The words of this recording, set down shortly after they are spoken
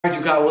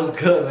you guys, what's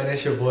good, man?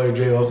 It's your boy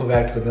Dre. Welcome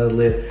back to another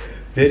lit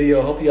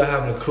video. Hope y'all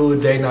having a cool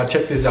day. Now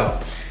check this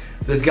out.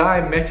 This guy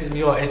messaged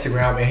me on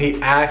Instagram and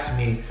he asked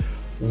me,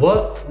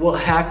 what will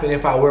happen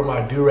if I wear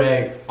my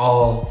Durag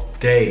all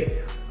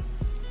day?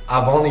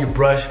 I've only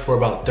brushed for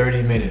about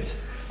 30 minutes.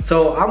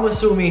 So I'm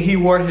assuming he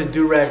wore his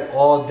Durag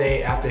all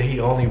day after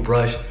he only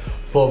brushed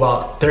for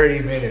about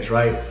 30 minutes,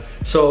 right?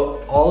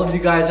 So all of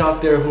you guys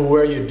out there who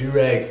wear your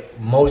Durag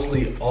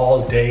mostly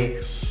all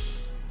day,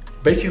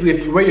 basically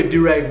if you wear your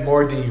Durag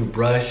more than you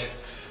brush,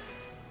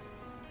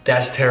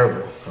 that's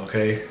terrible,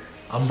 okay?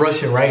 I'm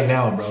brushing right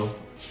now, bro.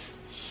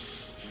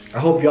 I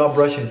hope y'all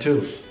brushing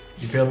too,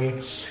 you feel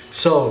me?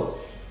 So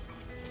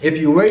if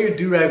you wear your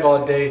Durag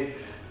all day,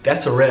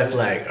 that's a red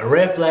flag. A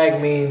red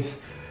flag means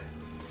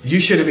you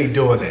shouldn't be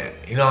doing that.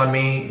 You know what I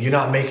mean? You're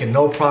not making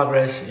no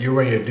progress. You're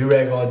wearing your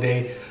Durag all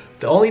day.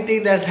 The only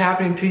thing that's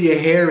happening to your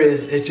hair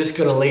is it's just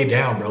gonna lay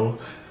down, bro.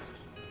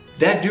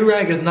 That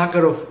Durag is not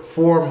gonna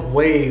form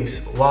waves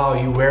while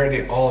you're wearing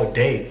it all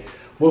day.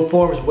 What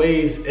forms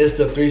waves is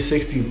the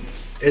 360,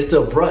 it's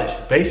the brush,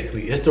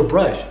 basically, it's the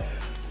brush.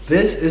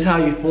 This is how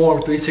you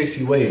form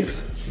 360 waves,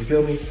 you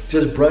feel me?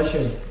 Just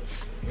brushing,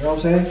 you know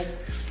what I'm saying?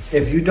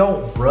 If you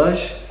don't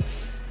brush,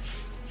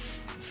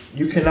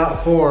 you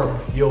cannot form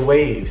your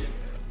waves.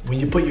 When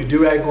you put your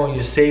Durag on,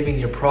 you're saving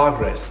your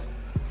progress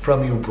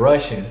from you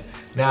brushing.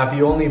 Now, if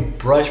you only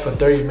brush for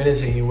 30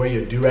 minutes and you wear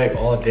your Durag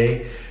all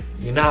day,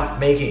 you're not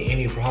making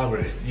any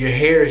progress. Your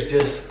hair is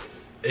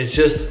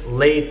just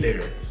laid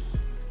there.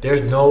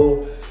 There's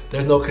no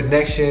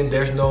connection,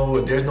 there's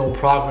no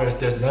progress,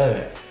 there's none of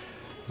that.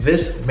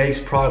 This makes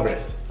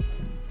progress.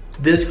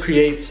 This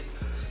creates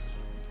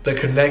the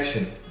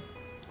connection.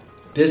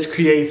 This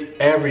creates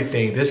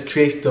everything. This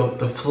creates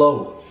the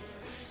flow.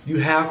 You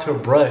have to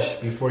brush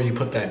before you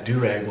put that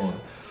Durag on,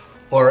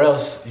 or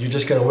else you're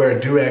just gonna wear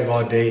a Durag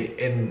all day,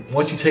 and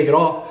once you take it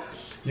off,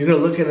 you're gonna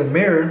look in the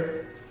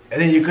mirror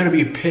and then you're gonna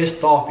be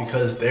pissed off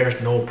because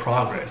there's no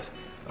progress,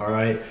 all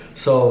right?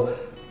 So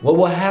what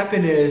will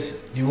happen is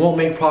you won't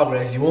make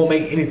progress, you won't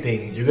make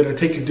anything. You're gonna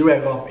take your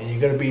Durag off and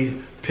you're gonna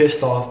be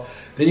pissed off.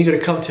 Then you're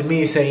gonna come to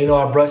me saying, you know,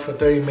 I brushed for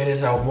 30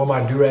 minutes, I wore my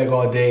Durag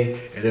all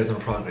day, and there's no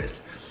progress.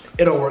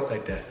 It don't work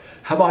like that.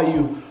 How about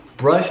you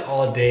brush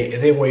all day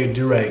and then wear your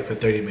Durag for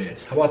 30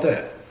 minutes? How about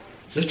that?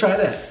 Let's try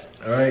that,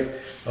 all right?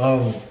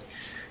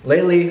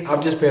 Lately,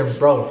 I've just been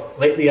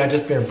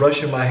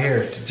brushing my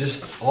hair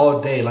just all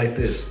day like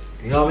this.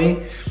 You know what I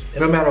mean? It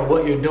don't matter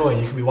what you're doing.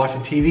 You can be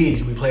watching TV, you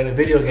can be playing a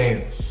video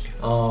game.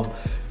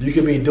 You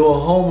could be doing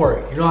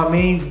homework, you know what I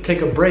mean?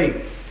 Take a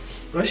break.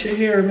 Brush your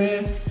hair,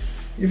 man.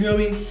 You feel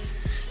me?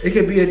 It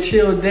could be a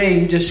chill day,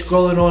 you just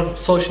scrolling on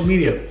social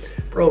media.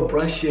 Bro,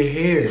 brush your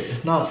hair.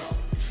 It's not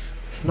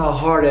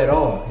hard at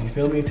all. You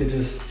feel me? To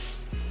just,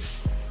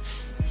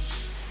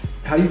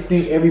 how do you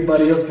think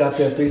everybody else got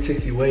their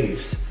 360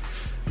 waves?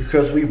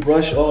 Because we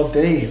brush all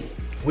day.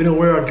 We don't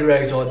wear our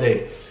Durags all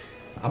day.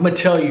 I'm gonna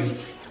tell you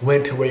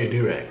when to wear your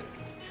Durag.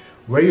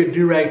 Wear your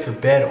Durag to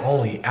bed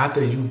only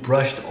after you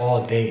brushed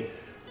all day.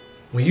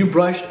 When you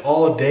brushed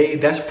all day,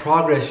 that's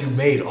progress you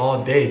made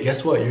all day.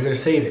 Guess what? You're gonna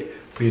save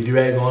it. Put your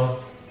Durag on,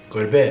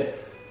 go to bed.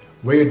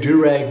 Wear your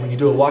Durag when you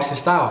do a wash and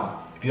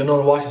style. If you don't know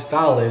what a wash and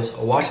style is,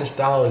 a wash and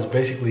style is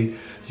basically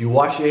you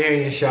wash your hair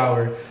in your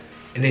shower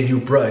and then you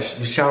brush.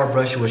 You shower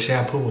brush it with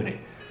shampoo in it.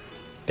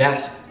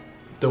 That's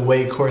the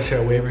way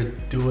Corsair wavers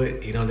do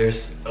it. You know,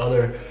 there's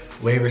other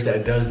wavers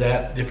that does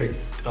that, different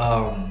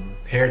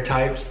hair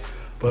types,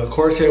 but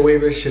Corsair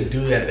wavers should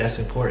do that. That's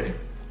important.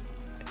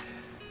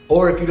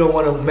 Or if you don't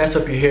want to mess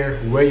up your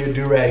hair, wear your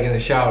Durag in the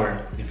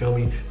shower. You feel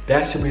me?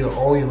 That should be the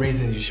only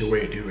reason you should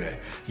wear your Durag.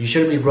 You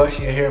shouldn't be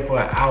brushing your hair for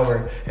an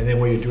hour and then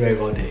wear your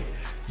Durag all day.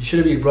 You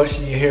shouldn't be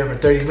brushing your hair for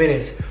 30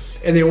 minutes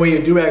and then wear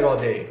your Durag all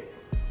day.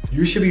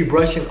 You should be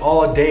brushing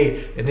all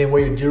day and then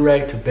wear your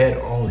Durag to bed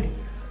only.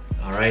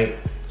 All right?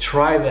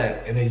 Try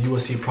that and then you will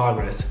see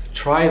progress.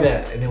 Try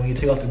that and then when you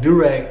take off the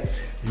Durag,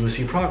 you will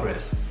see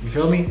progress. You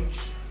feel me?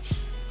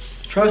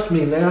 Trust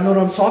me, man, I know what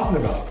I'm talking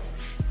about.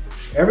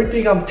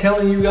 Everything I'm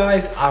telling you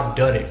guys, I've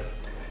done it.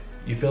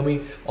 You feel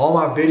me? All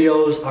my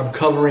videos, I'm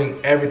covering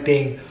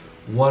everything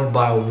one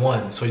by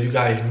one, so you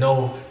guys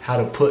know how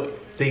to put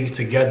things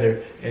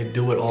together and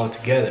do it all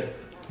together.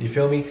 You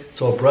feel me?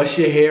 So brush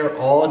your hair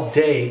all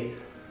day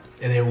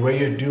and then wear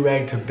your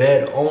Durag to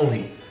bed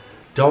only.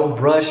 Don't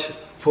brush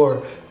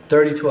for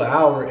 30 to an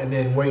hour and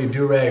then wear your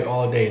Durag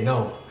all day.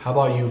 No. How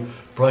about you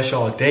brush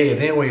all day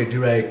and then wear your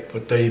Durag for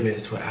 30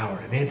 minutes to an hour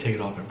and then take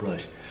it off and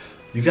brush.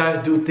 You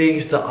gotta do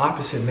things the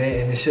opposite, man,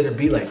 and it shouldn't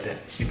be like that.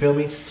 You feel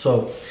me?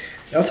 So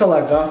that's all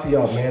I got for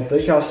y'all, man.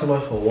 Thank y'all so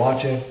much for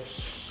watching.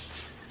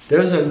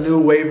 There's a new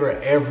waver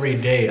every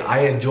day.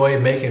 I enjoy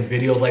making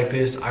videos like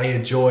this. I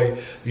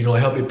enjoy, you know,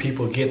 helping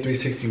people get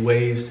 360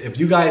 waves. If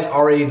you guys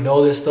already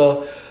know this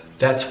stuff,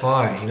 that's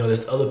fine. You know,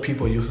 there's other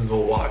people you can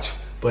go watch.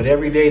 But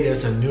every day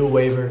there's a new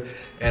waver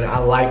and I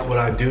like what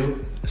I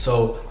do.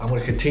 So I'm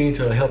gonna continue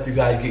to help you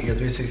guys get your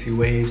 360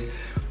 waves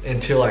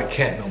until I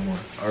can't no more,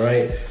 all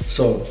right?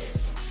 So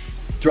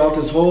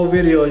throughout this whole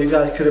video, you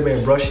guys could have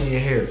been brushing your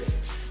hair.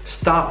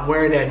 Stop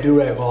wearing that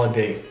Durag all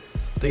day.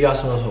 Thank y'all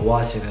so much for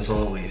watching. As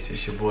always,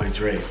 it's your boy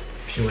Dre.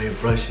 If you ain't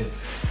brushing,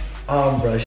 I'm brushing.